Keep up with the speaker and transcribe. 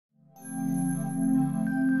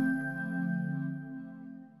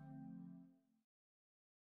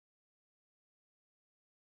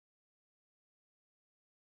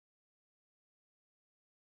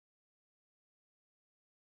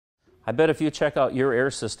I bet if you check out your air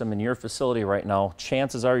system in your facility right now,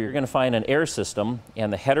 chances are you're going to find an air system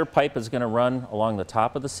and the header pipe is going to run along the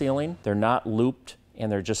top of the ceiling. They're not looped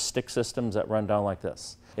and they're just stick systems that run down like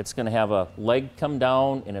this. It's going to have a leg come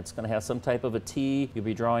down and it's going to have some type of a T. You'll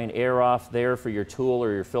be drawing air off there for your tool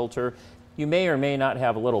or your filter. You may or may not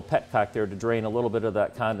have a little petcock there to drain a little bit of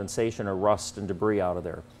that condensation or rust and debris out of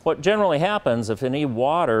there. What generally happens if any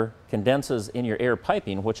water condenses in your air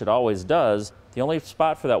piping, which it always does, the only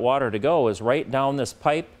spot for that water to go is right down this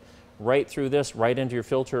pipe, right through this, right into your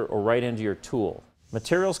filter or right into your tool.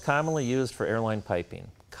 Materials commonly used for airline piping: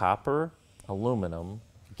 copper, aluminum,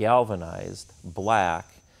 galvanized, black,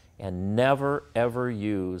 and never ever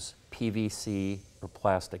use PVC or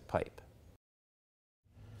plastic pipe.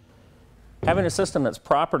 Having a system that's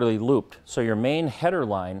properly looped, so your main header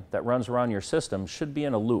line that runs around your system should be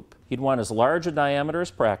in a loop. You'd want as large a diameter as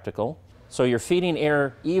practical, so you're feeding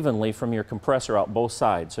air evenly from your compressor out both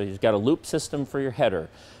sides. So you've got a loop system for your header.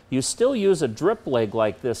 You still use a drip leg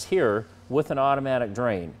like this here with an automatic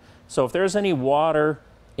drain. So if there's any water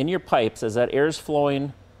in your pipes as that air is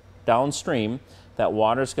flowing downstream, that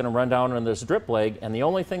water is going to run down in this drip leg, and the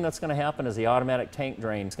only thing that's going to happen is the automatic tank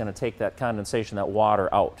drain is going to take that condensation, that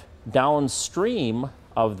water out. Downstream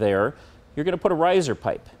of there, you're going to put a riser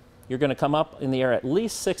pipe. You're going to come up in the air at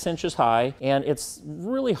least 6 inches high, and it's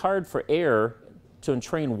really hard for air to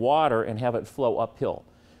entrain water and have it flow uphill.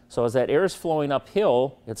 So as that air is flowing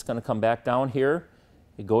uphill, it's going to come back down here.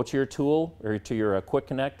 You go to your tool or to your quick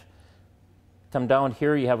connect. Come down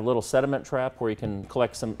here, you have a little sediment trap where you can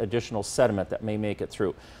collect some additional sediment that may make it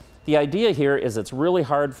through. The idea here is it's really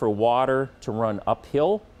hard for water to run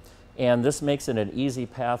uphill, and this makes it an easy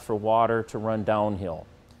path for water to run downhill.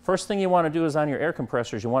 First thing you want to do is on your air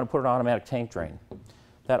compressors, you want to put an automatic tank drain.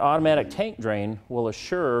 That automatic tank drain will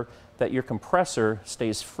assure that your compressor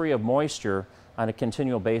stays free of moisture on a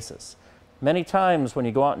continual basis. Many times when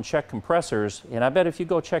you go out and check compressors, and I bet if you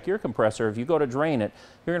go check your compressor, if you go to drain it,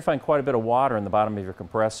 you're going to find quite a bit of water in the bottom of your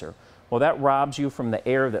compressor. Well, that robs you from the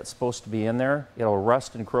air that's supposed to be in there. It'll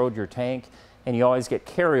rust and corrode your tank, and you always get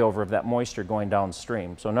carryover of that moisture going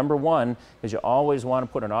downstream. So number one is you always want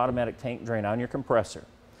to put an automatic tank drain on your compressor.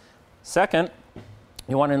 Second,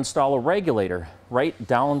 you want to install a regulator right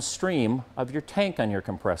downstream of your tank on your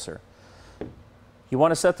compressor. You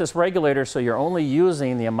want to set this regulator so you're only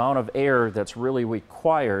using the amount of air that's really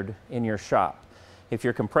required in your shop. If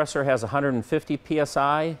your compressor has 150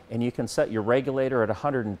 psi and you can set your regulator at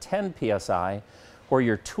 110 psi, or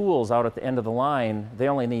your tools out at the end of the line, they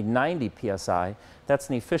only need 90 psi, that's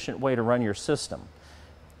an efficient way to run your system.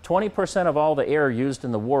 20% of all the air used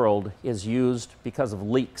in the world is used because of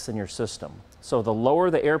leaks in your system. So the lower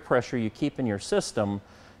the air pressure you keep in your system,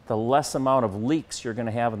 the less amount of leaks you're going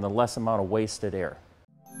to have and the less amount of wasted air.